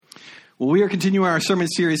Well, we are continuing our sermon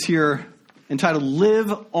series here entitled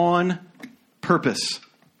Live on Purpose.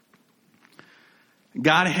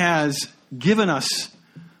 God has given us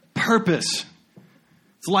purpose.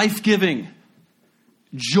 It's life-giving,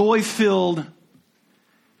 joy-filled,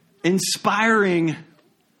 inspiring,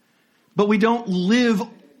 but we don't live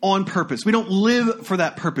on purpose. We don't live for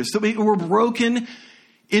that purpose. We're broken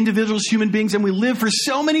individuals, human beings, and we live for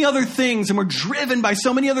so many other things, and we're driven by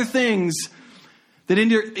so many other things that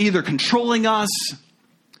either controlling us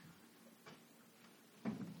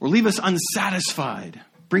or leave us unsatisfied,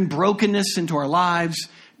 bring brokenness into our lives.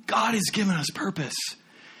 God has given us purpose.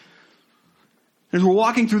 As we're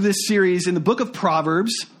walking through this series in the book of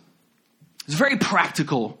Proverbs, it's very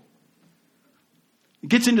practical. It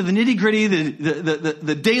gets into the nitty-gritty,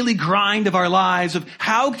 the daily grind of our lives of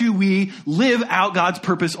how do we live out God's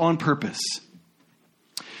purpose on purpose.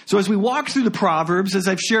 So as we walk through the Proverbs, as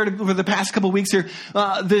I've shared over the past couple of weeks here,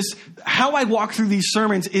 how I walk through these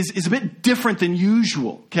sermons is a bit different than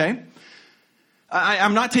usual, okay?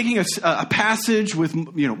 I'm not taking a passage with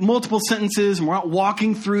multiple sentences, and we're not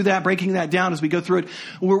walking through that, breaking that down as we go through it.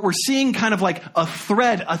 We're seeing kind of like a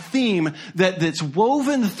thread, a theme that's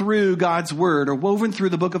woven through God's Word or woven through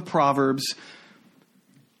the book of Proverbs.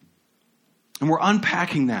 And we're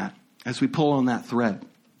unpacking that as we pull on that thread.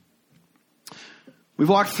 We've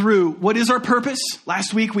walked through what is our purpose.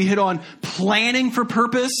 Last week we hit on planning for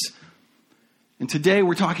purpose. And today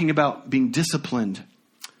we're talking about being disciplined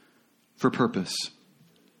for purpose.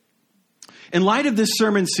 In light of this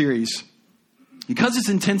sermon series, because it's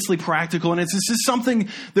intensely practical and this is something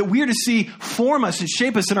that we're to see form us and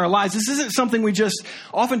shape us in our lives. This isn't something we just,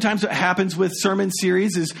 oftentimes what happens with sermon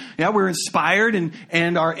series is, we're inspired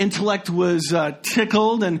and our intellect was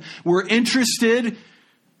tickled and we're interested.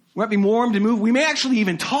 We might be warmed and moved. We may actually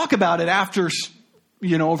even talk about it after,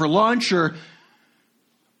 over lunch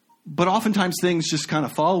but oftentimes things just kind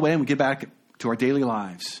of fall away and we get back to our daily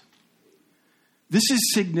lives. This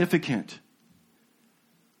is significant.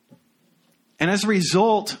 And as a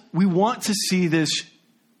result, we want to see this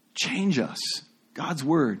change us, God's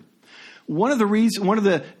Word. One of the ways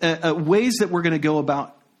that we're going to go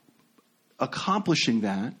about accomplishing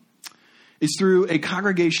that is through a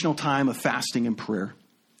congregational time of fasting and prayer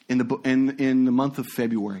in the month of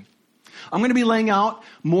February. I'm going to be laying out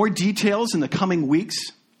more details in the coming weeks,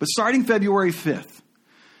 but starting February 5th,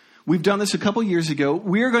 we've done this a couple years ago.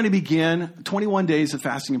 We're going to begin 21 days of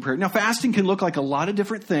fasting and prayer. Now, fasting can look like a lot of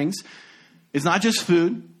different things. It's not just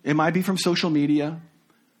food. It might be from social media.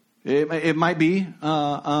 It might be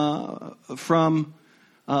from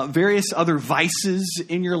various other vices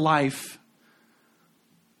in your life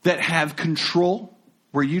that have control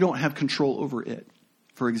where you don't have control over it,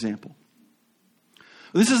 for example.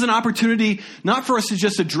 This is an opportunity not for us to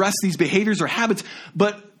just address these behaviors or habits,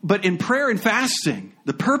 but in prayer and fasting,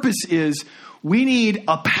 the purpose is we need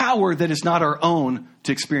a power that is not our own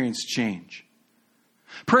to experience change.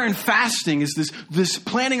 Prayer and fasting is this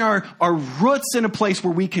planting our roots in a place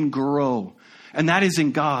where we can grow. And that is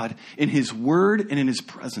in God, in His Word, and in His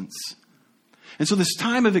presence. And so this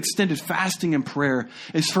time of extended fasting and prayer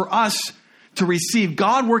is for us to receive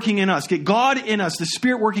God working in us, get God in us, the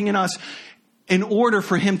Spirit working in us, in order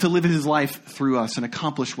for Him to live His life through us and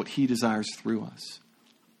accomplish what He desires through us.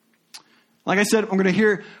 Like I said, you're going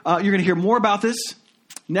to hear more about this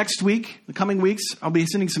next week, the coming weeks. I'll be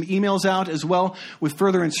sending some emails out as well with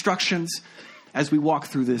further instructions as we walk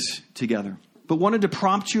through this together. But wanted to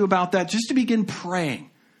prompt you about that just to begin praying.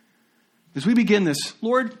 As we begin this,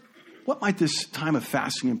 Lord, what might this time of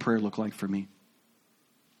fasting and prayer look like for me?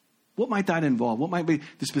 What might that involve? What might be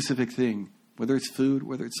the specific thing? Whether it's food,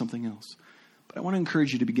 whether it's something else. But I want to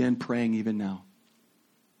encourage you to begin praying even now.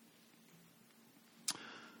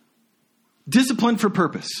 Discipline for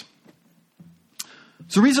purpose.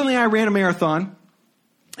 So recently I ran a marathon,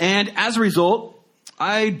 and as a result,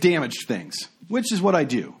 I damaged things, which is what I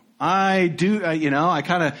do. I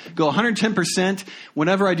kind of go 110%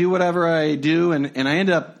 whenever I do whatever I do, and I end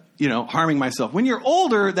up, harming myself. When you're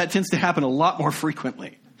older, that tends to happen a lot more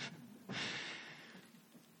frequently.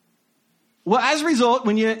 Well, as a result,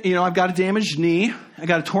 when I've got a damaged knee, I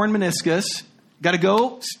got a torn meniscus, got to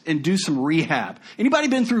go and do some rehab. Anybody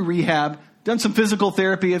been through rehab? Done some physical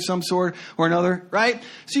therapy of some sort or another, right?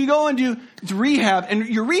 So you go and do rehab, and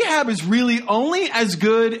your rehab is really only as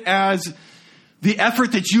good as the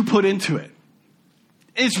effort that you put into it.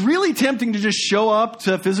 It's really tempting to just show up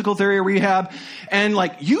to physical therapy or rehab and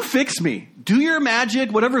you fix me. Do your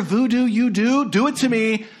magic, whatever voodoo you do it to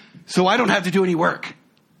me so I don't have to do any work.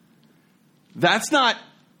 That's not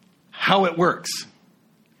how it works.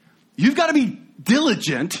 You've got to be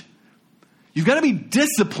diligent. You've got to be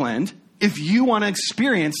disciplined. if you want to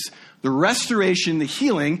experience the restoration, the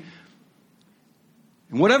healing,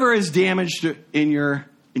 and whatever is damaged in your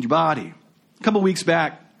body. A couple weeks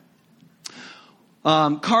back,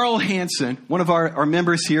 Carl Hansen, one of our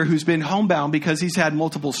members here, who's been homebound because he's had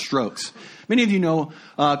multiple strokes. Many of you know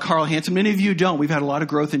Carl Hansen. Many of you don't. We've had a lot of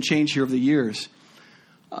growth and change here over the years.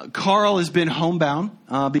 Carl has been homebound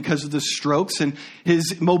because of the strokes, and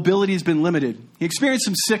his mobility has been limited. He experienced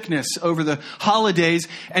some sickness over the holidays,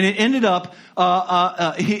 and it ended up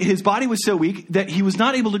his body was so weak that he was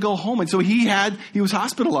not able to go home, and so he was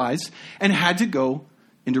hospitalized and had to go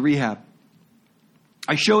into rehab.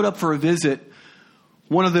 I showed up for a visit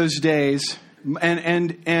one of those days,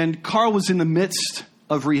 and Carl was in the midst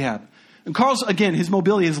of rehab. And Carl's, again, his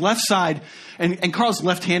mobility, his left side, and Carl's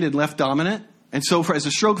left-handed, left dominant. And so as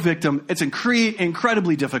a stroke victim, it's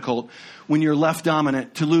incredibly difficult when you're left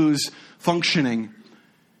dominant to lose functioning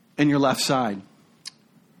in your left side.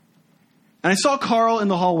 And I saw Carl in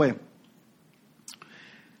the hallway.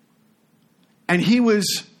 And he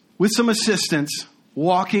was, with some assistance,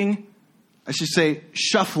 walking, I should say,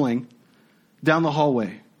 shuffling down the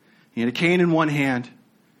hallway. He had a cane in one hand. And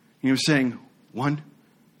he was saying, 1,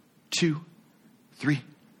 2, 3,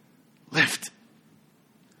 lift.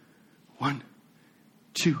 1,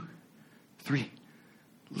 2, 3,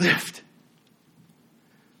 lift.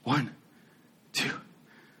 1, 2,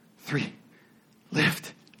 3,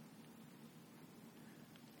 lift.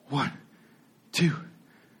 1, 2,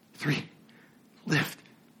 3, lift.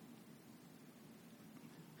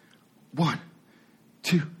 1,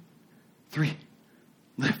 2, 3,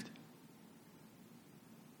 lift.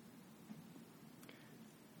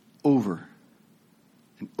 Over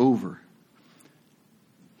and over.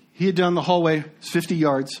 He had done the hallway 50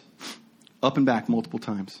 yards, up and back multiple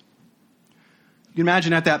times. You can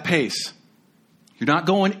imagine at that pace, you're not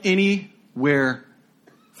going anywhere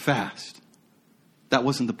fast. That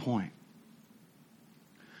wasn't the point.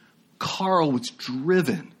 Carl was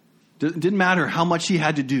driven. It didn't matter how much he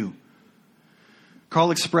had to do.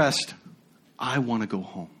 Carl expressed, I want to go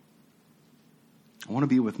home. I want to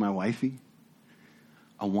be with my wifey.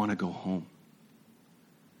 I want to go home.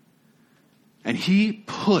 And he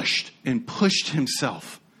pushed and pushed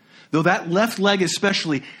himself. Though that left leg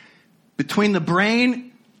especially, between the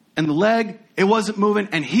brain and the leg, it wasn't moving.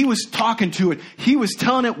 And he was talking to it. He was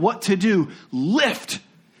telling it what to do. Lift.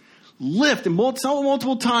 Lift. And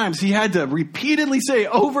multiple times he had to repeatedly say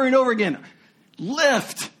over and over again,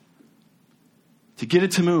 lift. To get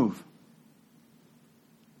it to move.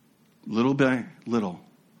 Little by little.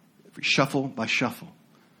 Shuffle by shuffle.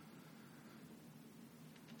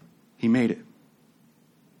 He made it.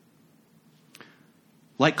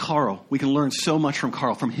 Like Carl, we can learn so much from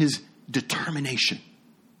Carl, from his determination.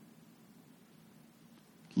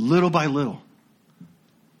 Little by little.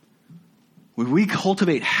 When we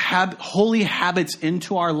cultivate holy habits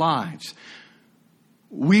into our lives,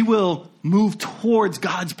 we will move towards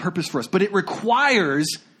God's purpose for us. But it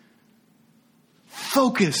requires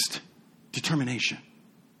focused determination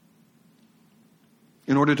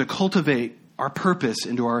in order to cultivate our purpose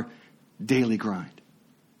into our daily grind.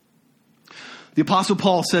 The Apostle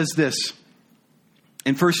Paul says this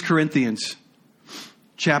in 1 Corinthians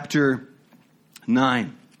chapter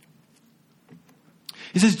 9.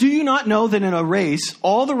 He says, do you not know that in a race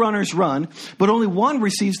all the runners run, but only one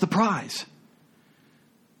receives the prize?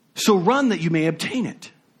 So run that you may obtain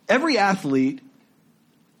it. Every athlete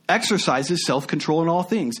exercises self-control in all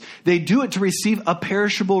things. They do it to receive a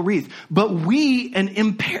perishable wreath, but we an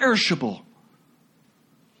imperishable.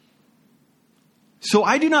 So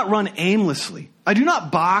I do not run aimlessly. I do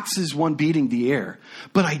not box as one beating the air,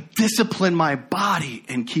 but I discipline my body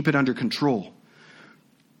and keep it under control,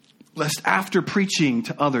 lest after preaching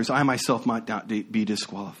to others, I myself might not be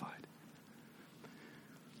disqualified.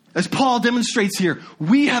 As Paul demonstrates here,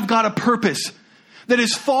 we have got a purpose that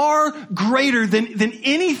is far greater than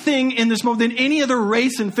anything in this moment, than any other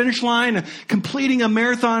race and finish line, completing a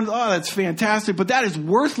marathon. Oh, that's fantastic, but that is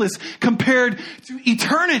worthless compared to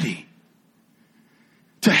eternity,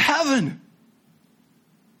 to heaven.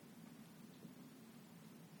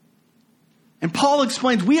 And Paul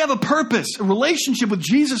explains, we have a purpose, a relationship with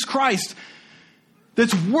Jesus Christ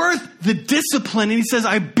that's worth the discipline. And he says,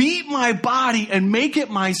 I beat my body and make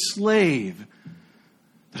it my slave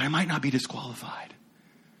that I might not be disqualified.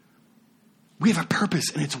 We have a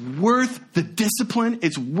purpose, and it's worth the discipline.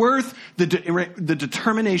 It's worth the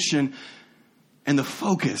determination and the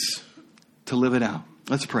focus to live it out.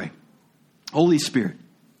 Let's pray. Holy Spirit,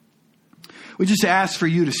 we just ask for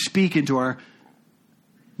you to speak into our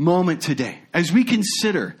moment today as we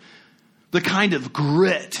consider the kind of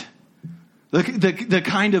grit the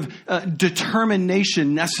kind of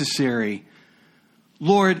determination necessary,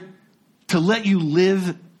 Lord, to let you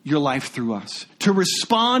live your life through us, to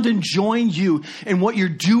respond and join you in what you're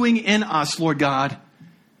doing in us, Lord God,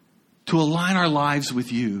 to align our lives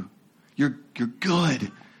with you, your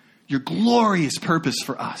good, your glorious purpose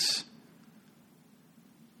for us.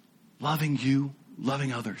 Loving you,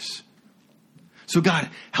 loving others. So God,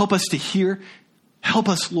 help us to hear. Help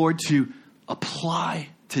us, Lord, to apply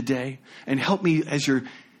today. And help me as your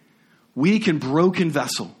weak and broken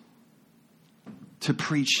vessel to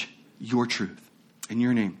preach your truth. In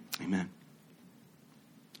your name, amen.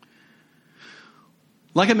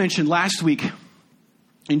 Like I mentioned last week, you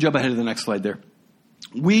can jump ahead to the next slide there.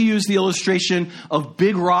 We use the illustration of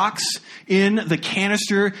big rocks in the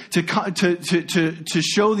canister to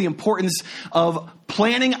show the importance of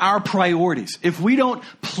planning our priorities. If we don't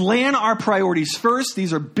plan our priorities first,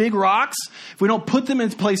 these are big rocks. If we don't put them in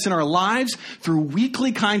place in our lives through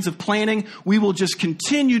weekly kinds of planning, we will just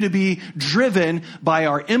continue to be driven by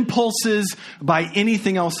our impulses, by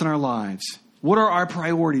anything else in our lives. What are our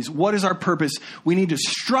priorities? What is our purpose? We need to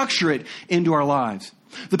structure it into our lives.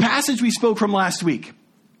 The passage we spoke from last week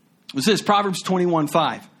was this, Proverbs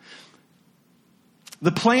 21:5.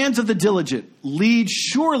 The plans of the diligent lead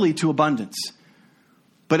surely to abundance,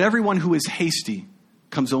 but everyone who is hasty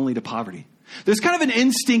comes only to poverty. There's kind of an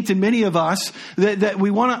instinct in many of us that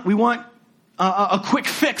we want a quick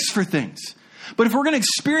fix for things. But if we're going to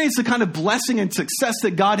experience the kind of blessing and success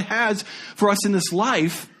that God has for us in this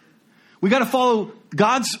life, we got to follow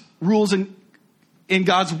God's rules in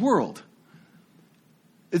God's world.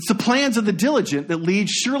 It's the plans of the diligent that lead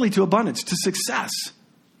surely to abundance, to success.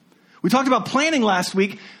 We talked about planning last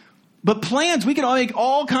week, but plans, we can all make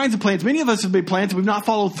all kinds of plans. Many of us have made plans and we've not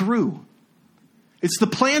followed through. It's the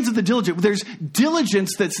plans of the diligent. There's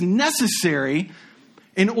diligence that's necessary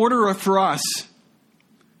in order for us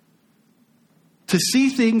to see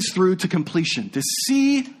things through to completion, to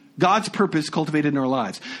see God's purpose cultivated in our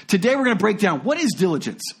lives. Today we're going to break down what is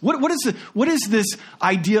diligence. What is this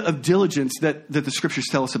idea of diligence that the scriptures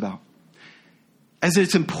tell us about? As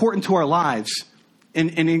it's important to our lives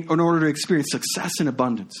in order to experience success and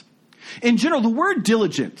abundance. In general, the word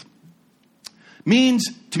diligent means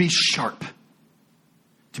to be sharp.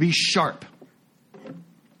 To be sharp.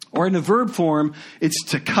 Or in the verb form, it's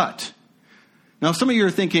to cut. Now, some of you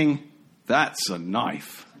are thinking, that's a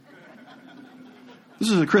knife. This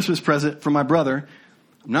is a Christmas present from my brother.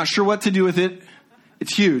 I'm not sure what to do with it.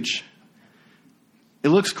 It's huge. It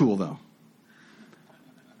looks cool, though.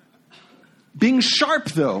 Being sharp,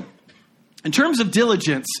 though, in terms of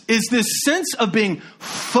diligence, is this sense of being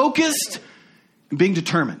focused and being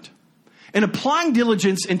determined. And applying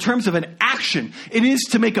diligence in terms of an action, it is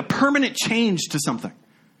to make a permanent change to something.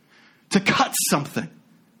 To cut something.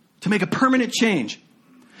 To make a permanent change.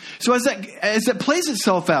 So as that plays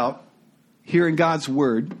itself out here in God's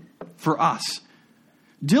word for us,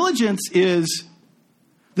 diligence is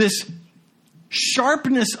this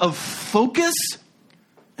sharpness of focus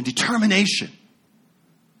and determination.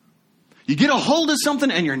 You get a hold of something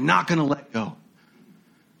and you're not going to let go.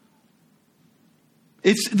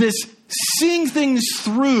 It's this seeing things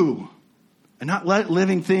through and not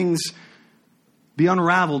letting things be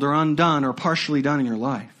unraveled or undone or partially done in your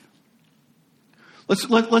life.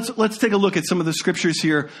 Let's take a look at some of the scriptures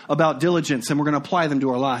here about diligence, and we're going to apply them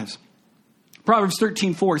to our lives. Proverbs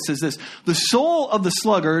 13:4 says this: the soul of the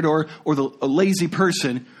sluggard or the lazy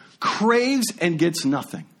person craves and gets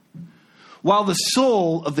nothing, while the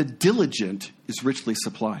soul of the diligent is richly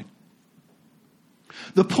supplied.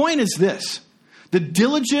 The point is this: the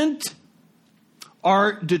diligent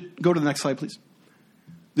are go to the next slide, please.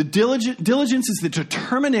 The diligence is the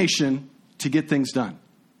determination to get things done.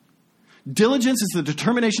 Diligence is the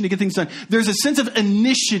determination to get things done. There's a sense of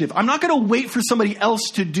initiative. I'm not going to wait for somebody else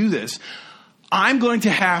to do this. I'm going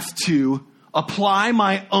to have to apply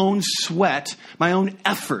my own sweat, my own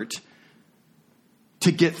effort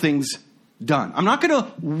to get things done. I'm not going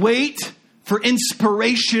to wait for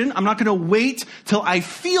inspiration. I'm not going to wait till I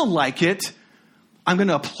feel like it. I'm going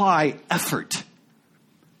to apply effort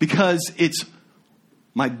because it's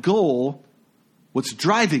my goal. What's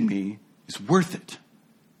driving me is worth it.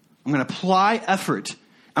 I'm going to apply effort.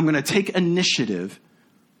 I'm going to take initiative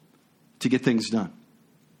to get things done.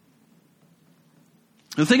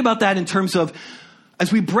 Now think about that in terms of,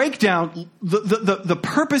 as we break down the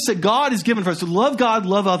purpose that God has given for us to love God,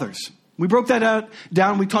 love others. We broke that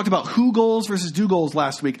down. We talked about who goals versus do goals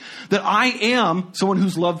last week. That I am someone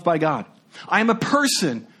who's loved by God. I am a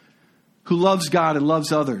person who loves God and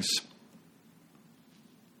loves others.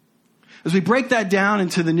 As we break that down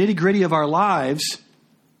into the nitty-gritty of our lives,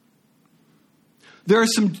 there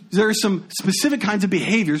are some specific kinds of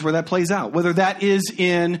behaviors where that plays out, whether that is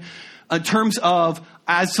in terms of,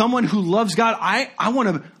 as someone who loves God, I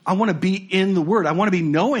want to be in the Word. I want to be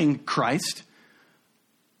knowing Christ.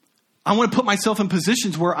 I want to put myself in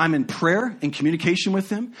positions where I'm in prayer and communication with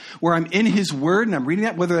Him, where I'm in His Word and I'm reading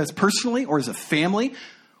that, whether that's personally or as a family.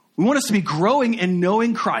 We want us to be growing and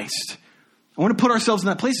knowing Christ. I want to put ourselves in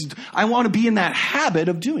that place. I want to be in that habit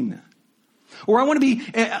of doing that. Or I want to be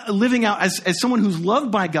living out as someone who's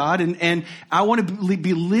loved by God, and I want to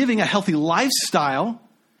be living a healthy lifestyle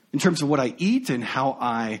in terms of what I eat and how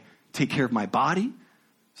I take care of my body.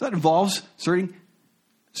 So that involves certain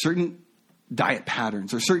diet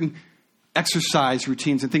patterns or certain exercise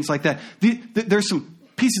routines and things like that. There's some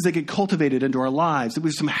pieces that get cultivated into our lives.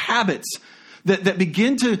 There's some habits that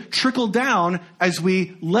begin to trickle down as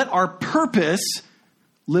we let our purpose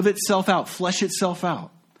live itself out, flesh itself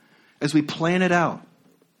out, as we plan it out.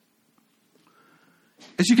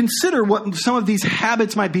 As you consider what some of these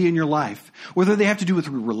habits might be in your life, whether they have to do with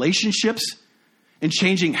relationships and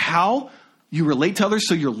changing how you relate to others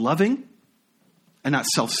so you're loving and not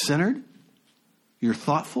self-centered, you're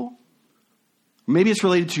thoughtful. Maybe it's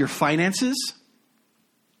related to your finances.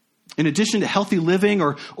 In addition to healthy living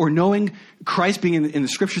or knowing Christ, being in the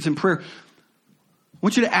scriptures and prayer, I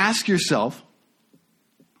want you to ask yourself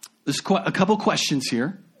a couple questions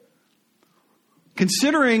here.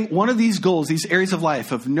 Considering one of these goals, these areas of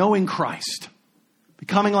life of knowing Christ,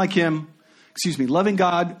 becoming like Him, loving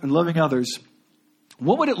God and loving others,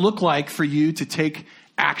 what would it look like for you to take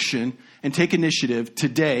action and take initiative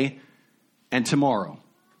today and tomorrow?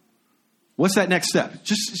 What's that next step?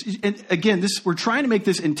 And again, we're trying to make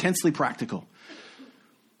this intensely practical.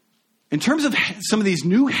 In terms of some of these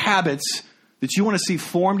new habits that you want to see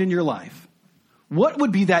formed in your life, what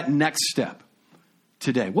would be that next step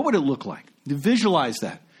today? What would it look like? To visualize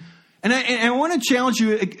that. And I want to challenge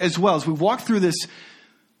you as well as we walk through this.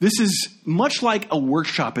 This is much like a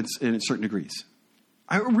workshop in certain degrees.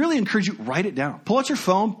 I really encourage you, write it down. Pull out your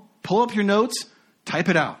phone, pull up your notes, type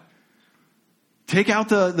it out. Take out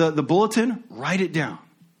the bulletin, write it down.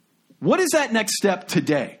 What is that next step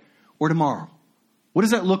today or tomorrow? What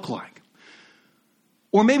does that look like?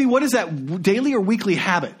 Or maybe what is that daily or weekly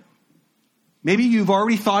habit? Maybe you've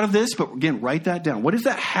already thought of this, but again, write that down. What is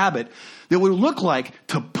that habit that would look like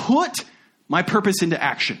to put my purpose into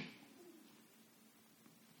action?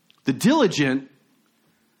 The diligent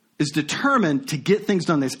is determined to get things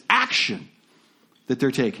done. There's action that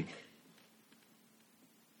they're taking.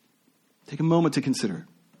 Take a moment to consider it.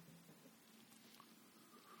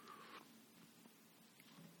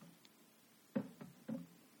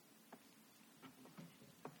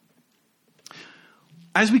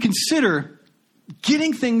 As we consider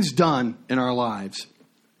getting things done in our lives,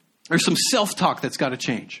 there's some self-talk that's got to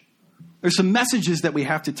change. There's some messages that we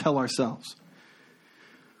have to tell ourselves.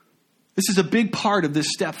 This is a big part of this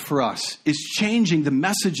step for us, is changing the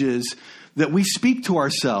messages that we speak to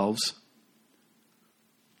ourselves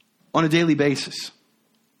on a daily basis.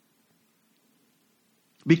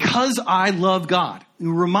 Because I love God,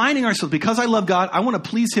 and reminding ourselves, because I love God, I want to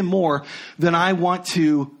please Him more than I want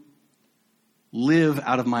to live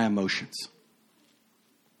out of my emotions.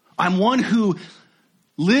 I'm one who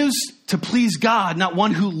lives to please God, not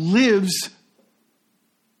one who lives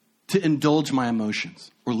to indulge my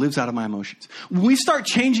emotions or lives out of my emotions. When we start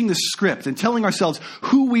changing the script and telling ourselves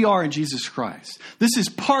who we are in Jesus Christ, this is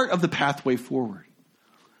part of the pathway forward.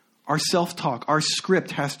 Our self-talk, our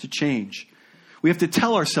script has to change. We have to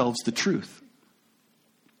tell ourselves the truth.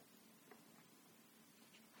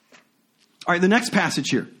 All right, the next passage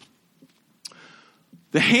here.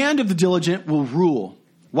 The hand of the diligent will rule,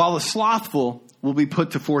 while the slothful will be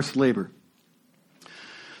put to forced labor.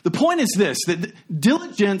 The point is this, that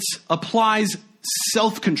diligence applies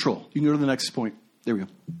self-control. You can go to the next point. There we go.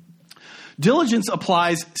 Diligence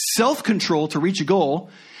applies self-control to reach a goal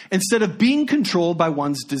instead of being controlled by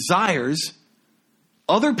one's desires,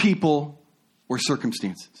 other people, or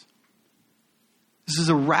circumstances. This is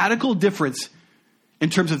a radical difference in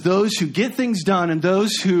terms of those who get things done and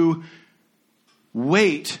those who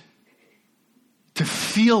wait to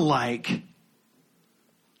feel like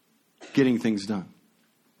getting things done.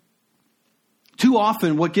 Too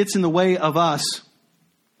often, what gets in the way of us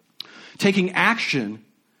taking action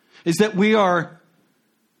is that we are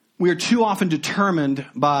too often determined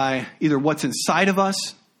by either what's inside of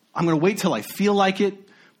us. I'm going to wait till I feel like it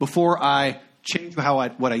before I change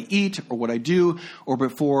what I eat or what I do, or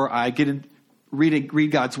before I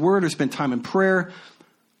read God's word or spend time in prayer.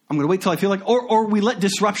 I'm going to wait till I feel like, or we let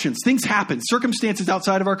disruptions, things happen, circumstances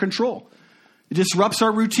outside of our control. It disrupts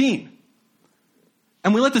our routine.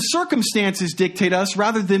 And we let the circumstances dictate us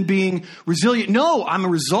rather than being resilient. No, I'm a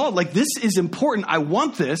result. Like, this is important. I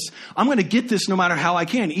want this. I'm going to get this no matter how I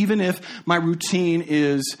can, even if my routine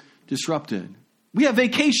is disrupted. We have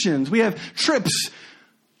vacations. We have trips.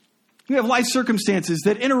 We have life circumstances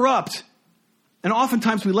that interrupt. And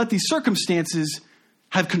oftentimes we let these circumstances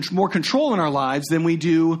have more control in our lives than we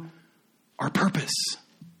do our purpose.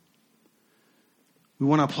 We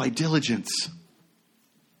want to apply diligence.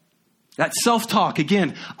 That self-talk,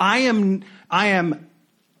 again, I am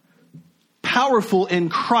powerful in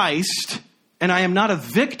Christ, and I am not a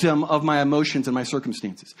victim of my emotions and my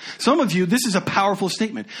circumstances. Some of you, this is a powerful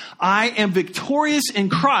statement. I am victorious in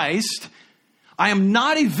Christ. I am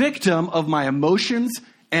not a victim of my emotions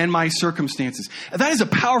and my circumstances. That is a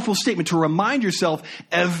powerful statement to remind yourself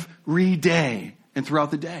every day and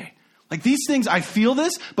throughout the day. Like, these things, I feel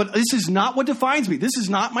this, but this is not what defines me. This is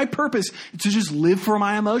not my purpose to just live for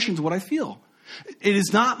my emotions, what I feel. It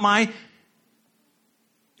is not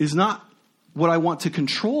what I want to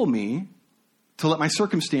control me, to let my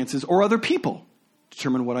circumstances or other people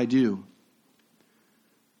determine what I do.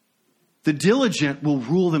 The diligent will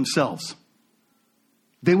rule themselves.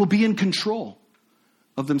 They will be in control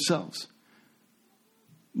of themselves.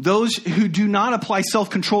 Those who do not apply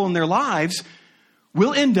self-control in their lives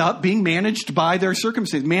will end up being managed by their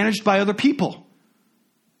circumstances, managed by other people.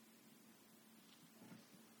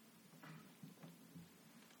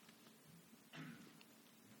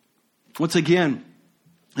 Once again,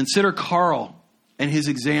 consider Carl and his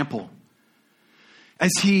example.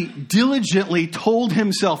 As he diligently told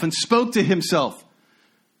himself and spoke to himself,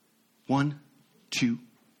 1, 2,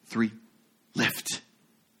 3, lift.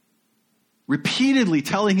 Repeatedly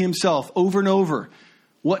telling himself over and over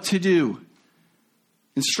what to do.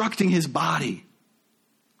 Instructing his body.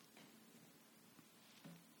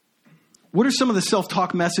 What are some of the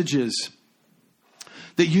self-talk messages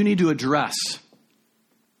that you need to address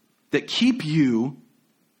that keep you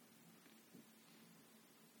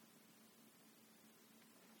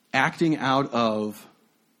acting out of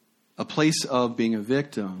a place of being a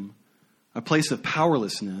victim, a place of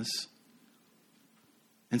powerlessness,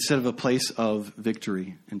 instead of a place of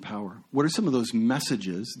victory and power? What are some of those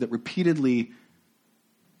messages that repeatedly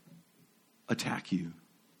attack you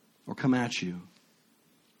or come at you?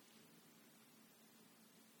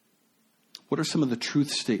 What are some of the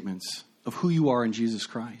truth statements of who you are in Jesus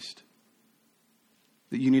Christ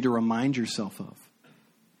that you need to remind yourself of?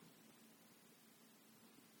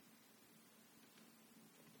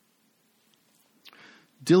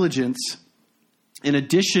 Diligence, in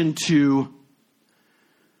addition to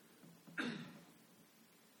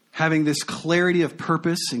having this clarity of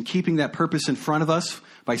purpose and keeping that purpose in front of us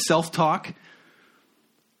by self-talk,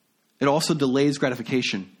 it also delays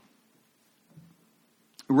gratification.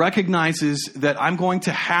 It recognizes that I'm going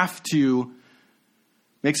to have to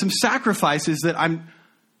make some sacrifices, that I'm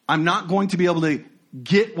not going to be able to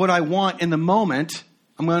get what I want in the moment.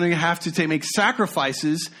 I'm going to have to make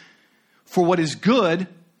sacrifices for what is good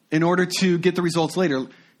in order to get the results later.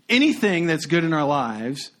 Anything that's good in our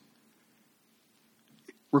lives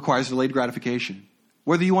requires delayed gratification.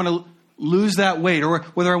 Whether you want to lose that weight, or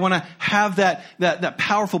whether I want to have that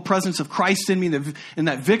powerful presence of Christ in me and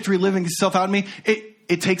that victory living itself out in me,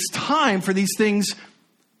 it takes time for these things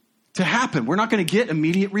to happen. We're not going to get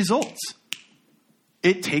immediate results.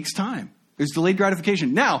 It takes time. There's delayed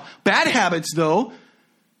gratification. Now, bad habits, though,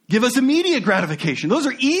 give us immediate gratification. Those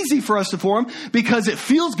are easy for us to form because it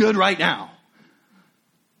feels good right now.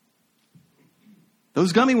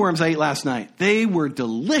 Those gummy worms I ate last night, they were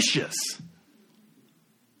delicious.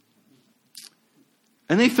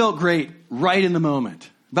 And they felt great right in the moment.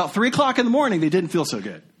 About 3 o'clock in the morning, they didn't feel so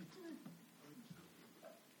good.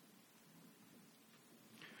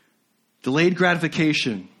 Delayed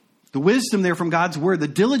gratification. The wisdom there from God's word. The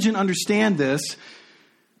diligent understand this,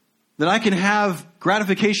 that I can have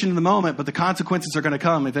gratification in the moment, but the consequences are going to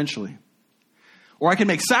come eventually. Or I can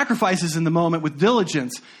make sacrifices in the moment with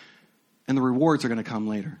diligence, and the rewards are going to come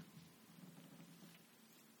later.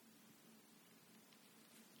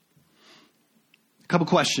 A couple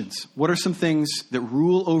questions. What are some things that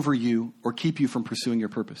rule over you or keep you from pursuing your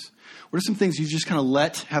purpose? What are some things you just kind of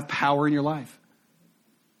let have power in your life?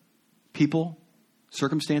 People,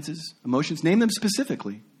 circumstances, emotions. Name them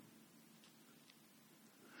specifically.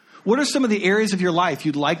 What are some of the areas of your life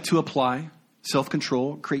you'd like to apply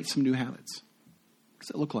self-control, create some new habits? What does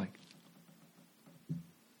that look like?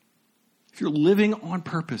 If you're living on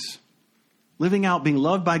purpose, living out being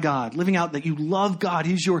loved by God, living out that you love God,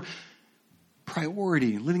 He's your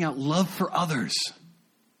priority, living out love for others,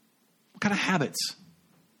 what kind of habits?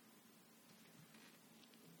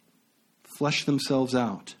 flesh themselves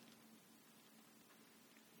out.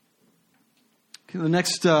 Okay,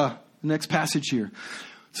 the next passage here.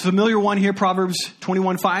 It's a familiar one here, Proverbs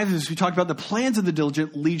 21:5, as we talked about the plans of the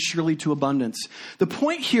diligent lead surely to abundance. The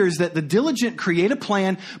point here is that the diligent create a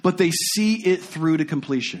plan, but they see it through to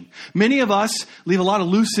completion. Many of us leave a lot of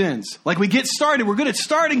loose ends. Like we get started, we're good at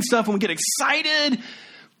starting stuff and we get excited,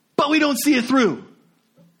 but we don't see it through.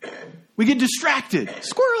 We get distracted.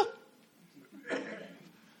 Squirrel.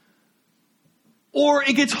 Or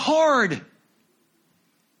it gets hard.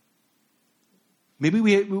 Maybe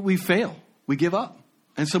we fail. We give up.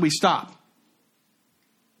 And so we stop.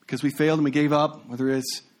 Because we failed and we gave up. Whether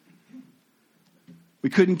it's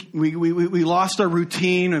we lost our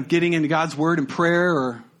routine of getting into God's word and prayer,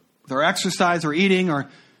 or with our exercise or eating, or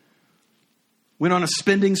went on a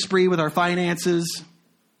spending spree with our finances.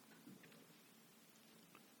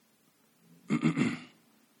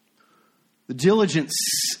 The diligent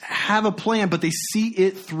have a plan, but they see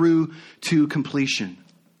it through to completion.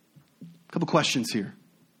 A couple questions here.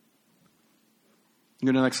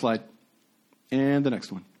 Go to the next slide. And the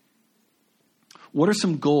next one. What are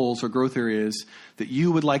some goals or growth areas that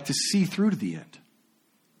you would like to see through to the end?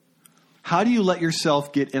 How do you let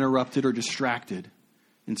yourself get interrupted or distracted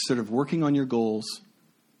instead of working on your goals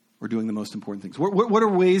or doing the most important things? What are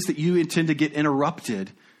ways that you intend to get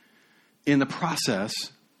interrupted in the process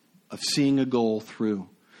of seeing a goal through?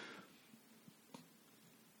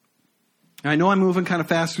 I know I'm moving kind of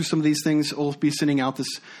fast through some of these things. I'll be sending out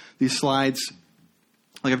these slides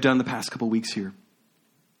like I've done the past couple weeks here.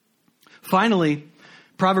 Finally,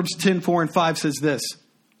 Proverbs 10:4-5 says this: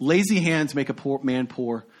 lazy hands make a poor man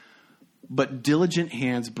poor, but diligent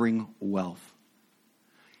hands bring wealth.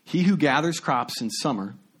 He who gathers crops in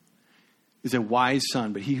summer is a wise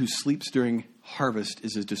son, but he who sleeps during harvest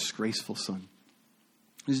is a disgraceful son.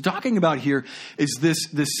 What he's talking about here is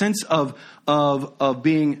this sense of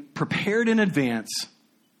being prepared in advance,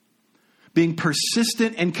 being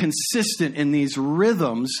persistent and consistent in these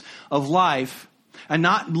rhythms of life, and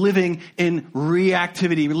not living in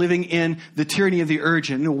reactivity, living in the tyranny of the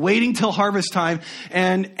urgent, waiting till harvest time,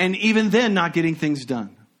 and even then not getting things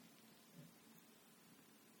done.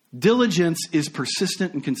 Diligence is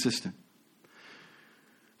persistent and consistent.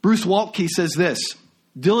 Bruce Waltke says this: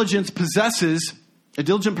 a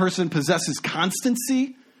diligent person possesses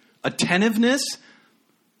constancy, attentiveness,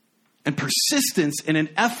 and persistence in an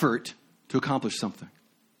effort to accomplish something.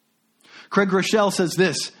 Craig Groeschel says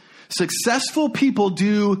this: successful people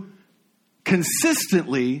do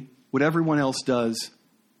consistently what everyone else does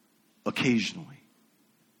occasionally.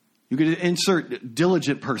 You could insert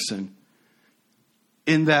diligent person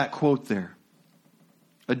in that quote there.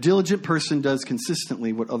 A diligent person does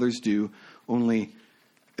consistently what others do only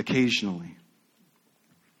occasionally.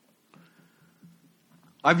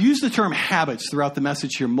 I've used the term habits throughout the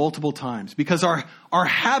message here multiple times because our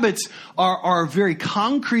habits are a very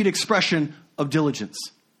concrete expression of diligence.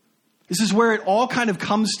 This is where it all kind of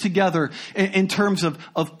comes together in terms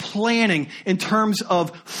of planning, in terms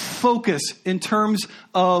of focus, in terms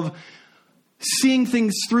of seeing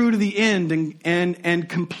things through to the end and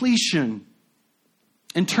completion,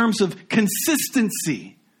 in terms of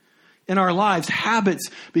consistency in our lives.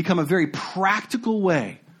 Habits become a very practical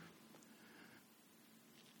way,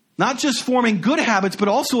 not just forming good habits, but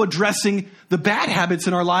also addressing the bad habits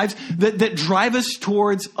in our lives that drive us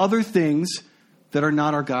towards other things that are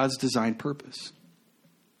not our God's designed purpose.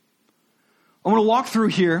 I'm going to walk through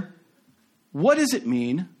here. What does it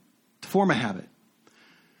mean to form a habit?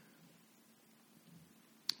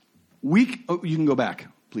 You can go back,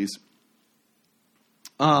 please.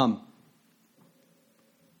 As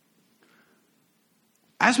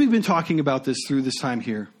we've been talking about this through this time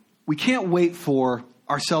here, we can't wait for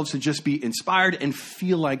ourselves to just be inspired and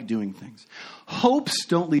feel like doing things. Hopes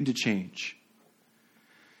don't lead to change.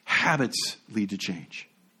 Habits lead to change.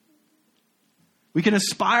 We can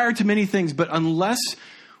aspire to many things, but unless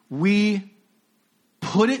we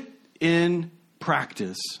put it in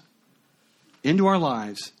practice into our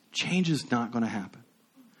lives, change is not going to happen.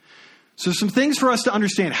 So some things for us to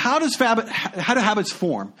understand. How do habits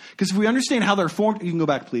form? Because if we understand how they're formed, you can go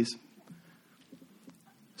back, please.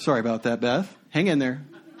 Sorry about that, Beth. Hang in there.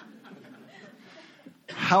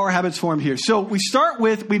 How are habits formed here? So we start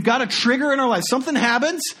with, we've got a trigger in our lives. Something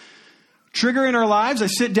happens, trigger in our lives. I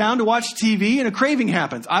sit down to watch TV and a craving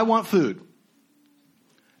happens. I want food.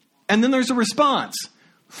 And then there's a response.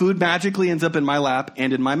 Food magically ends up in my lap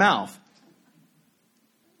and in my mouth.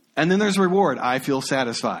 And then there's a reward. I feel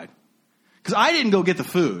satisfied. Because I didn't go get the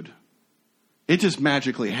food. It just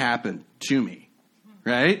magically happened to me.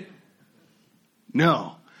 Right?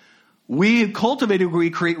 No. we cultivated where we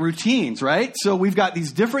create routines, right? So we've got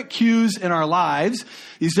these different cues in our lives,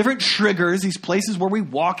 these different triggers, these places where we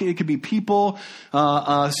walk. It could be people,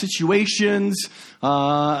 situations,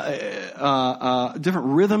 different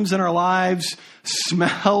rhythms in our lives,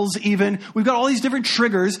 smells even. We've got all these different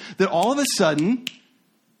triggers that all of a sudden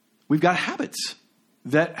we've got habits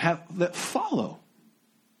that follow.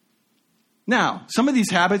 Now, some of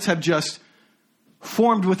these habits have just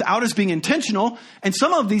formed without us being intentional, and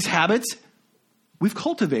some of these habits we've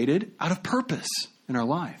cultivated out of purpose in our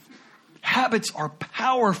life. Habits are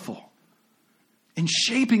powerful in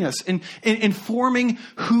shaping us, in forming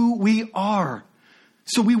who we are.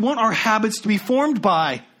 So we want our habits to be formed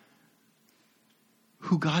by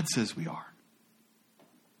who God says we are.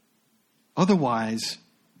 Otherwise,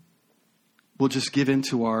 we'll just give in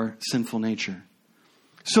to our sinful nature.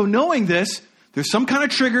 So knowing this, there's some kind of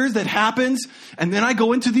triggers that happens, and then I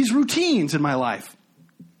go into these routines in my life.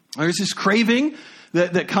 There's this craving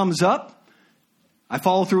that comes up. I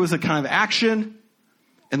follow through with a kind of action,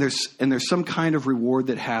 and there's some kind of reward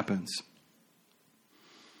that happens.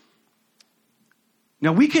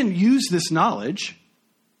 Now, we can use this knowledge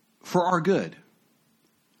for our good.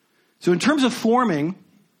 So in terms of forming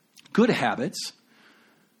good habits,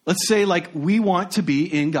 let's say like we want to be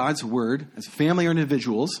in God's Word as a family or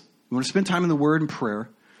individuals. We want to spend time in the Word and prayer.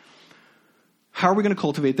 How are we going to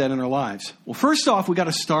cultivate that in our lives? Well, first off, we got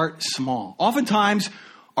to start small. Oftentimes,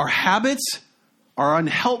 our habits are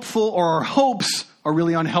unhelpful, or our hopes are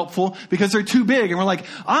really unhelpful because they're too big. And we're like,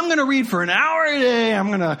 I'm going to read for an hour a day. I'm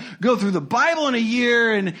going to go through the Bible in a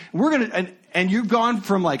year. And we're going to, and you've gone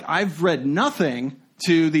from like, I've read nothing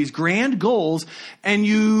to these grand goals. And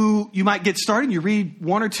you might get started and you read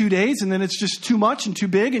 1 or 2 days, and then it's just too much and too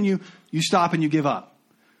big, and you stop and you give up.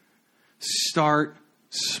 Start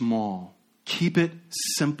small. Keep it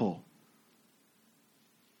simple.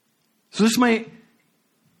 So this may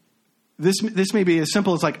be as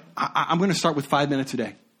simple as like, I'm going to start with 5 minutes a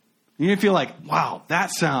day. You're going to feel like, wow,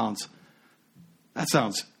 that sounds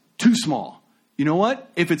too small. You know what?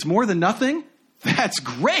 If it's more than nothing, that's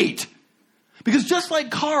great. Because just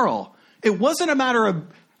like Carl, it wasn't a matter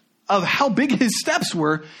of how big his steps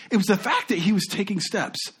were. It was the fact that he was taking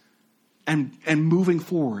steps and moving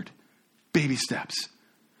forward. Baby steps.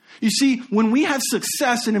 You see, when we have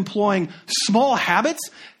success in employing small habits,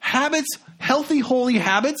 healthy, holy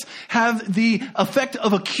habits have the effect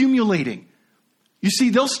of accumulating. You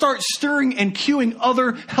see, they'll start stirring and cueing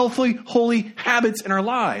other healthy, holy habits in our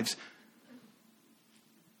lives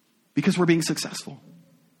because we're being successful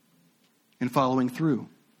in following through.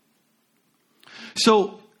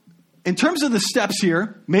 So, in terms of the steps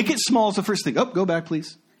here, make it small is the first thing. Oh, go back,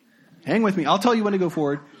 please. Hang with me. I'll tell you when to go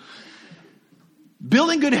forward.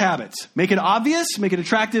 Building good habits. Make it obvious, make it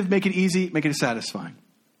attractive, make it easy, make it satisfying.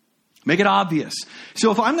 Make it obvious.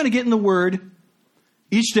 So if I'm going to get in the Word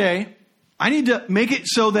each day, I need to make it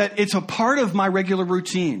so that it's a part of my regular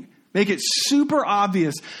routine. Make it super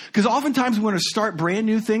obvious. Because oftentimes we want to start brand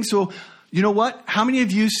new things. So you know what? How many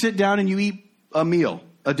of you sit down and you eat a meal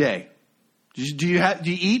a day? Do you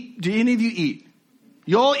eat? Do any of you eat?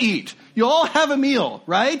 You all eat. You all have a meal,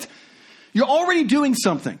 right? You're already doing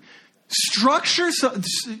something.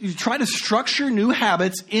 You try to structure new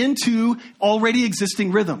habits into already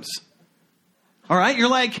existing rhythms. All right? You're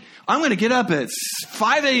like, I'm going to get up at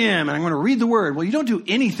 5 a.m. and I'm going to read the Word. Well, you don't do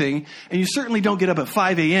anything, and you certainly don't get up at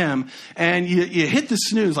 5 a.m. and you hit the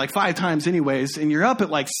snooze like 5 times anyways, and you're up at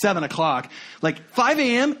like 7 o'clock. Like 5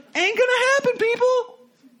 a.m. ain't going to happen, people.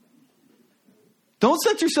 Don't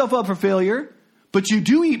set yourself up for failure, but you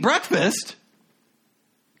do eat breakfast.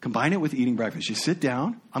 Combine it with eating breakfast. You sit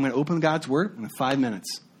down. I'm going to open God's Word in 5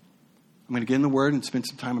 minutes. I'm going to get in the Word and spend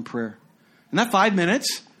some time in prayer. And that 5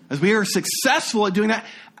 minutes, as we are successful at doing that,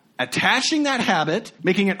 attaching that habit,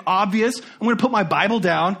 making it obvious, I'm going to put my Bible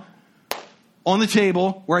down on the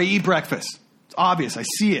table where I eat breakfast. It's obvious. I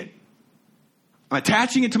see it. I'm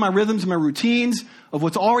attaching it to my rhythms and my routines of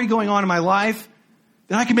what's already going on in my life.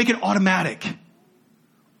 Then I can make it automatic.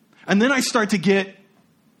 And then I start to get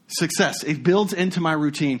success. It builds into my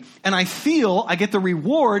routine. And I feel I get the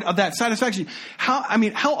reward of that satisfaction.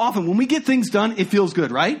 How often when we get things done, it feels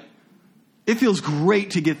good, right? It feels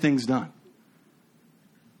great to get things done.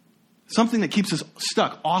 Something that keeps us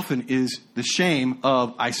stuck often is the shame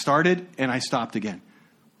of I started and I stopped again.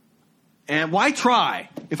 And why try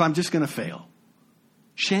if I'm just going to fail?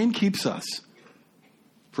 Shame keeps us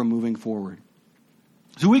from moving forward.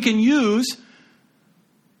 So we can use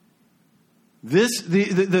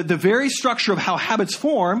the very structure of how habits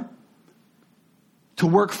form to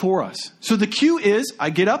work for us. So the cue is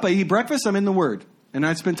I get up, I eat breakfast, I'm in the Word, and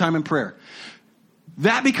I spend time in prayer.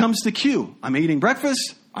 that becomes the cue. I'm eating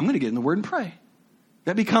breakfast. I'm going to get in the Word and pray.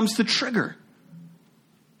 That becomes the trigger.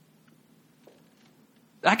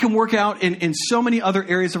 That can work out in so many other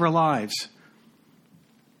areas of our lives.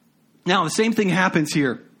 Now, the same thing happens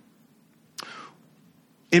here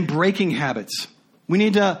in breaking habits. We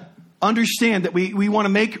need to understand that we want to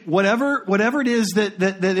make whatever it is that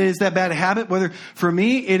is that bad habit. Whether for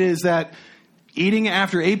me it is that eating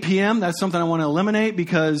after 8 p.m. That's something I want to eliminate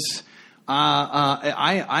because I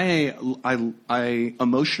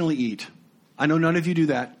emotionally eat. I know none of you do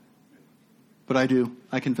that, but I do.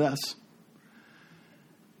 I confess.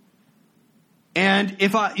 And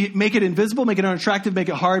if I make it invisible, make it unattractive, make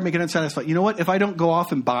it hard, make it unsatisfying. You know what? If I don't go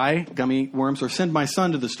off and buy gummy worms or send my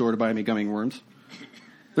son to the store to buy me gummy worms,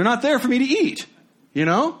 they're not there for me to eat, you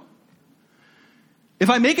know? If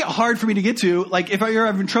I make it hard for me to get to, like if you're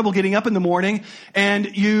having trouble getting up in the morning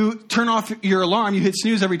and you turn off your alarm, you hit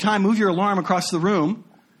snooze every time, move your alarm across the room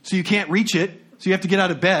so you can't reach it, so you have to get out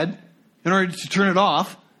of bed in order to turn it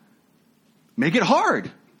off, make it hard.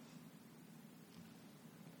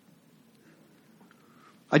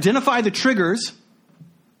 Identify the triggers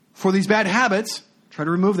for these bad habits, try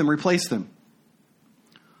to remove them, replace them.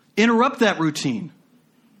 Interrupt that routine.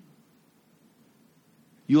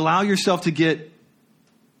 You allow yourself to get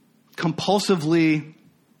compulsively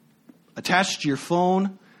attached to your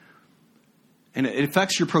phone, and it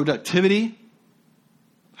affects your productivity.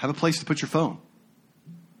 Have a place to put your phone.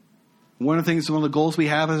 One of the goals we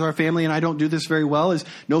have as our family, and I don't do this very well, is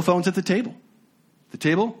no phones at the table. The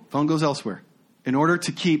table, phone goes elsewhere. In order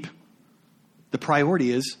to keep the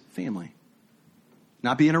priority is family,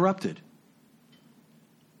 not be interrupted.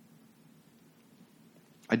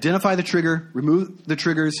 Identify the trigger, remove the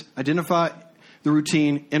triggers, identify the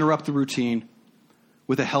routine, interrupt the routine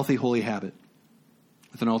with a healthy, holy habit,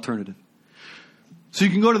 with an alternative. So you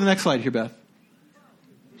can go to the next slide here, Beth.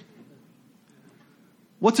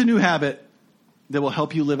 What's a new habit that will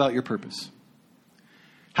help you live out your purpose?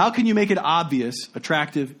 How can you make it obvious,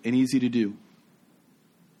 attractive, and easy to do?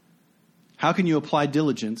 How can you apply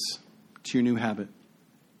diligence to your new habit?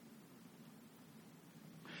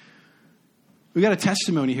 We got a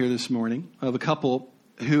testimony here this morning of a couple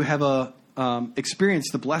who have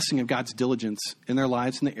experienced the blessing of God's diligence in their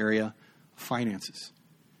lives in the area of finances.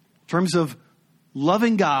 In terms of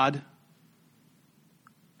loving God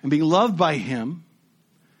and being loved by Him,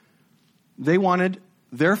 they wanted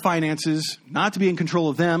their finances not to be in control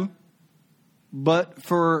of them, but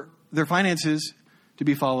for their finances to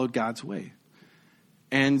be followed God's way.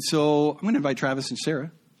 And so I'm going to invite Travis and Sarah,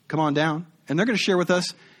 come on down, and they're going to share with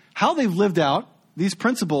us how they've lived out these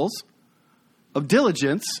principles of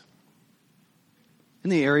diligence in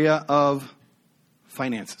the area of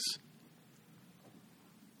finances.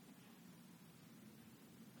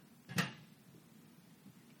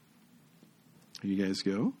 Here you guys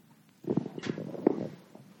go.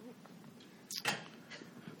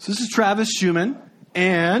 So this is Travis Schumann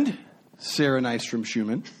and Sarah Nystrom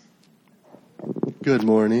Schumann. Good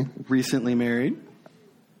morning. Recently married.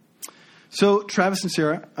 So Travis and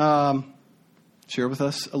Sarah, share with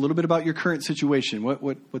us a little bit about your current situation. What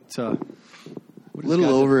a little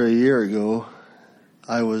over a year ago,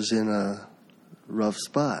 I was in a rough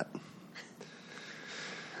spot.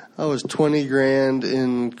 I was $20,000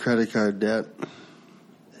 in credit card debt,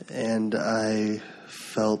 and I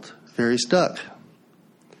felt very stuck.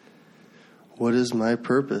 What is my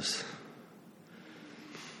purpose?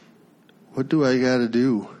 What do I got to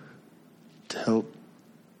do to help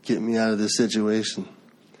get me out of this situation?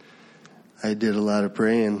 I did a lot of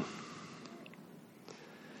praying.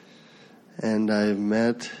 And I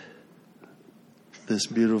met this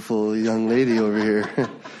beautiful young lady over here.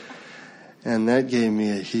 And that gave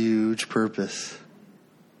me a huge purpose.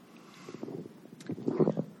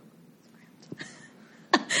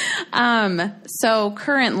 So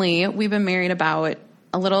currently, we've been married about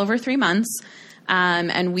a little over 3 months.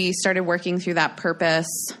 And we started working through that purpose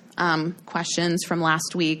questions from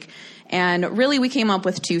last week. And really, we came up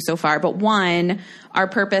with 2 so far. But one, our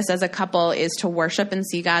purpose as a couple is to worship and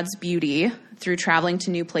see God's beauty through traveling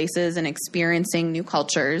to new places and experiencing new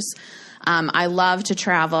cultures. I love to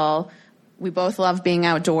travel. We both love being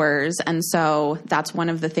outdoors. And so that's one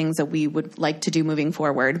of the things that we would like to do moving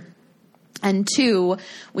forward. And 2,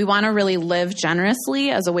 we want to really live generously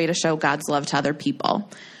as a way to show God's love to other people.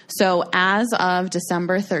 So as of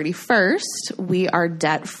December 31st, we are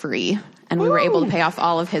debt-free, and we were able to pay off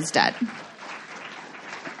all of his debt.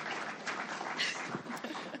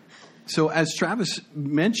 So as Travis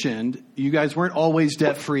mentioned, you guys weren't always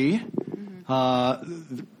debt-free. There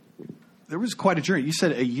was quite a journey. You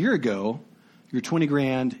said a year ago, you were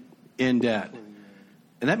 $20,000 in debt.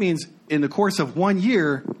 And that means in the course of 1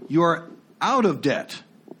 year, you are out of debt,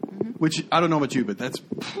 which I don't know about you, but that's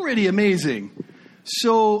pretty amazing.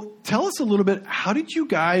 So tell us a little bit, how did you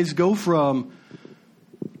guys go from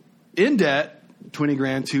in debt, 20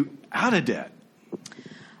 grand, to out of debt?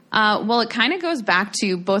 Well, it kind of goes back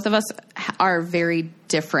to both of us are very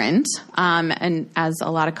different, and as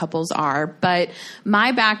a lot of couples are. But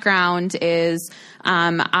my background is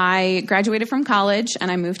I graduated from college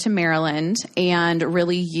and I moved to Maryland and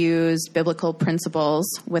really used biblical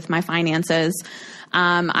principles with my finances.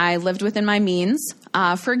 I lived within my means.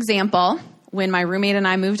 For example, when my roommate and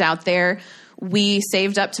I moved out there, we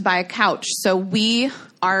saved up to buy a couch. So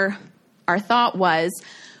our thought was,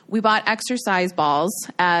 we bought exercise balls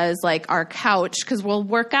as like our couch because we'll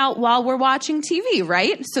work out while we're watching TV,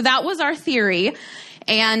 right? So that was our theory.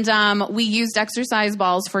 And we used exercise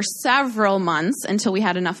balls for several months until we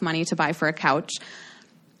had enough money to buy for a couch.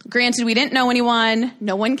 Granted, we didn't know anyone.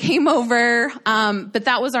 No one came over. But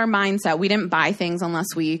that was our mindset. We didn't buy things unless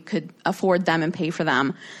we could afford them and pay for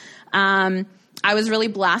them. I was really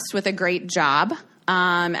blessed with a great job.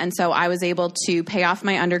 And so I was able to pay off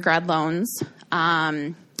my undergrad loans.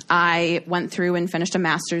 I went through and finished a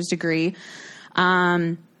master's degree.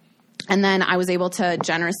 And then I was able to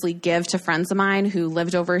generously give to friends of mine who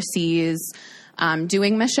lived overseas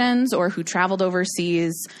doing missions or who traveled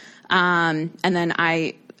overseas. And then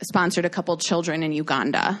I sponsored a couple children in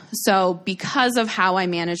Uganda. So because of how I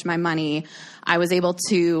managed my money, I was able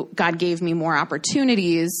to, God gave me more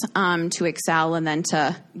opportunities to excel and then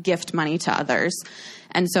to gift money to others.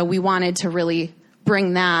 And so we wanted to really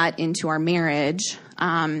bring that into our marriage.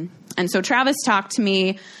 And so Travis talked to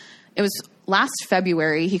me, it was last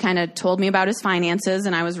February, he kind of told me about his finances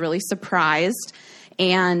and I was really surprised.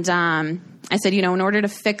 And I said, in order to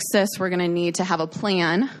fix this, we're going to need to have a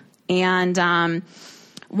plan. And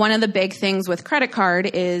one of the big things with credit card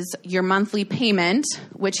is your monthly payment,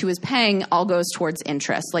 which he was paying, all goes towards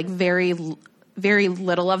interest. Like very, very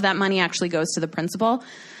little of that money actually goes to the principal.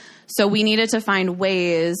 So we needed to find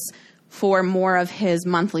ways for more of his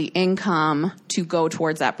monthly income to go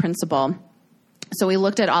towards that principal. So we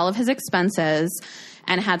looked at all of his expenses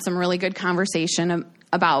and had some really good conversation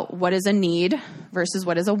about what is a need versus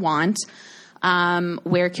what is a want.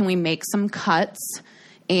 Where can we make some cuts?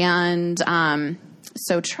 And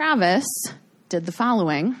so Travis did the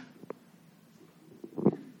following.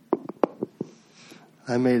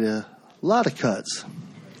 I made a lot of cuts.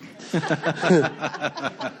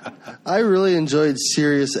 I really enjoyed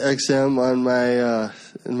Sirius XM on my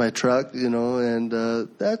in my truck, and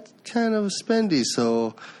that's kind of spendy,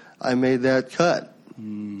 so I made that cut.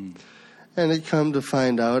 And it come to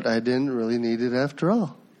find out I didn't really need it after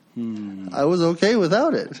all. I was okay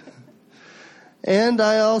without it. And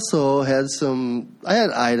I also had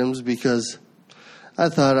items because I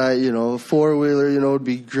thought a four-wheeler, would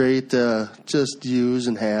be great to just use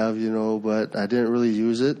and have, but I didn't really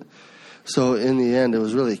use it. So in the end, it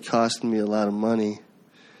was really costing me a lot of money,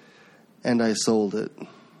 and I sold it.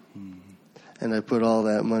 And I put all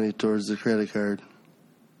that money towards the credit card.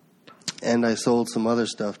 And I sold some other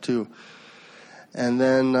stuff, too. And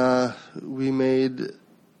then we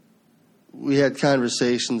had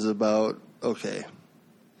conversations about, okay,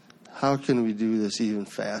 how can we do this even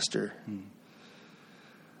faster?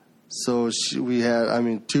 So we had,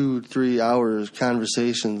 2-3 hours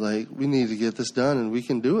conversations, like, we need to get this done and we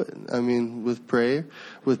can do it. With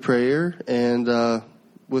prayer and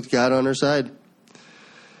with God on our side.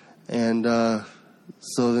 And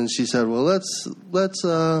so then she said, well, let's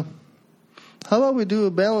how about we do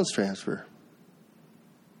a balance transfer?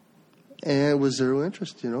 And it was zero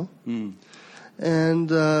interest, And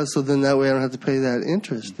so then that way I don't have to pay that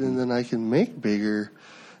interest, and then I can make bigger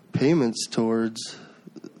payments towards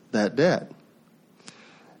that debt.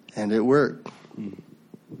 And it worked.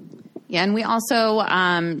 Yeah, and we also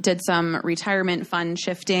did some retirement fund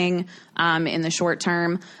shifting in the short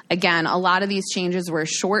term. Again, a lot of these changes were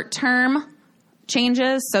short-term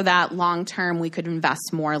changes so that long-term we could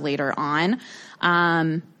invest more later on.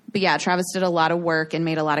 But yeah, Travis did a lot of work and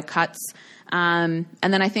made a lot of cuts. And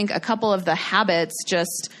then I think a couple of the habits,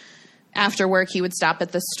 just after work, he would stop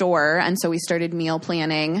at the store. And so we started meal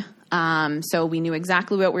planning. So we knew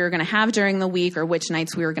exactly what we were going to have during the week or which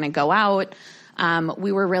nights we were going to go out.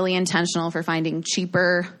 We were really intentional for finding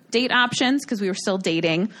cheaper date options because we were still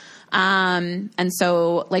dating. And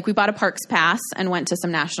so we bought a parks pass and went to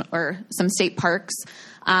some state parks.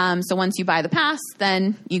 So once you buy the pass,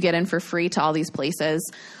 then you get in for free to all these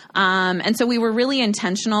places. And so we were really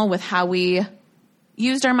intentional with how we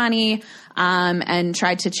used our money, and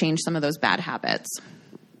tried to change some of those bad habits.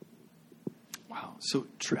 Wow. So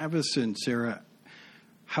Travis and Sarah,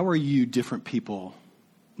 how are you different people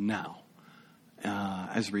now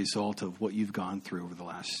as a result of what you've gone through over the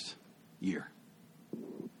last year?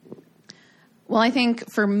 Well, I think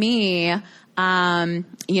for me, just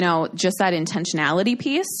that intentionality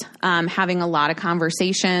piece, having a lot of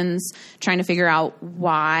conversations, trying to figure out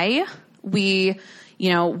why do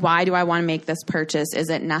I want to make this purchase? Is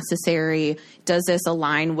it necessary? Does this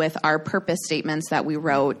align with our purpose statements that we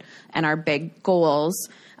wrote and our big goals?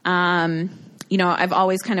 I've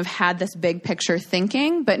always kind of had this big picture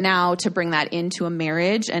thinking, but now to bring that into a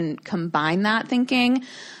marriage and combine that thinking,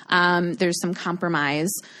 there's some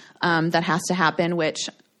compromise that has to happen, which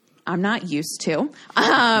I'm not used to,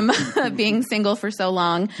 being single for so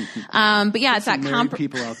long. But yeah, it's that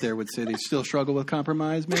people out there would say they still struggle with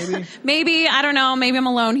compromise, maybe? Maybe, I don't know, maybe I'm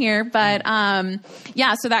alone here. But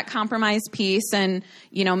so that compromise piece and,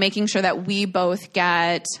 making sure that we both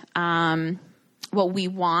get what we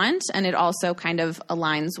want, and it also kind of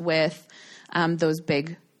aligns with those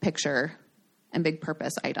big picture and big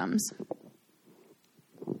purpose items.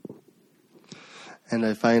 And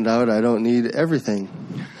I find out I don't need everything.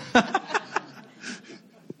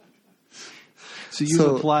 So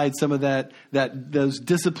you've applied some of those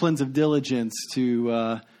disciplines of diligence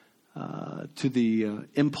to the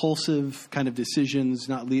impulsive kind of decisions,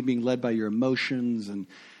 not being led by your emotions and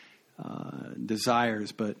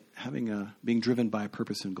desires, but being driven by a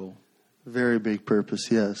purpose and goal. Very big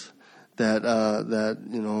purpose, yes. That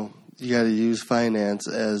you got to use finance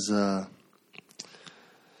as a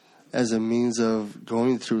means of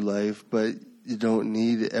going through life, but you don't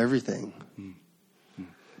need everything. Mm-hmm.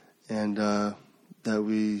 And that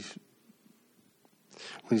we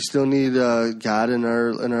still need God in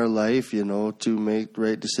our life, to make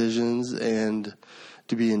right decisions and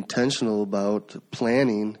to be intentional about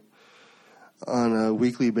planning on a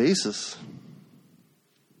weekly basis.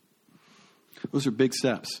 Those are big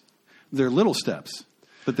steps. They're little steps,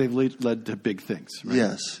 but they've led to big things.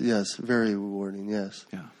 Right? Yes, very rewarding. Yes.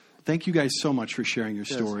 Yeah. Thank you guys so much for sharing your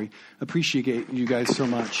story. Yes. Appreciate you guys so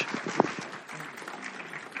much.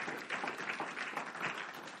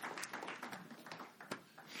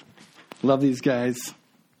 Love these guys.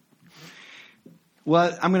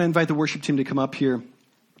 Well, I'm going to invite the worship team to come up here.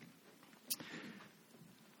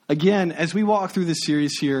 Again, as we walk through this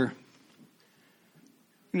series here,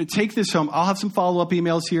 I'm going to take this home. I'll have some follow-up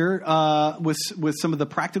emails here with some of the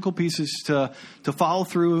practical pieces to follow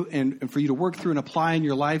through and for you to work through and apply in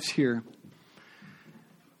your lives here.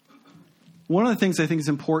 One of the things I think is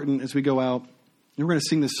important as we go out, and we're going to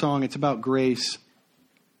sing this song, it's about grace.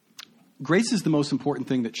 Grace is the most important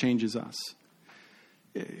thing that changes us.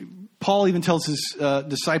 Paul even tells his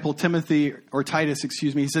disciple Titus,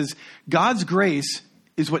 he says, God's grace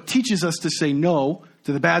is what teaches us to say no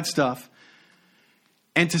to the bad stuff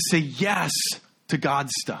and to say yes to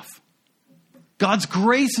God's stuff. God's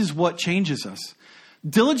grace is what changes us.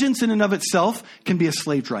 Diligence in and of itself can be a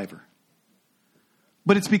slave driver.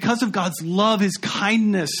 But it's because of God's love, his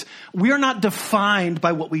kindness. We are not defined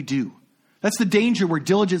by what we do. That's the danger where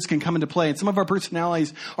diligence can come into play. And some of our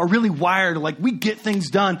personalities are really wired like we get things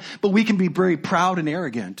done, but we can be very proud and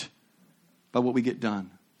arrogant by what we get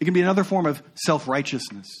done. It can be another form of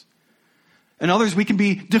self-righteousness. And others, we can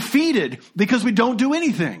be defeated because we don't do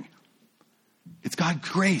anything. It's God's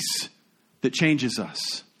grace that changes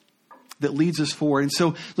us, that leads us forward. And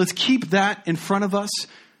so let's keep that in front of us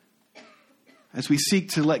as we seek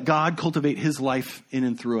to let God cultivate his life in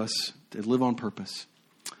and through us to live on purpose.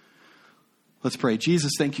 Let's pray.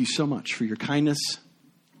 Jesus, thank you so much for your kindness.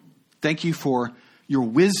 Thank you for your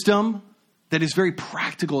wisdom that is very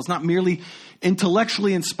practical. It's not merely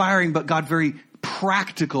intellectually inspiring, but God, very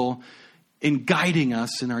practical in guiding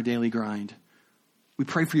us in our daily grind. We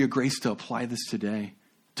pray for your grace to apply this today,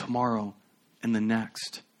 tomorrow, and the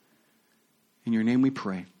next. In your name we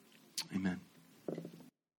pray. Amen.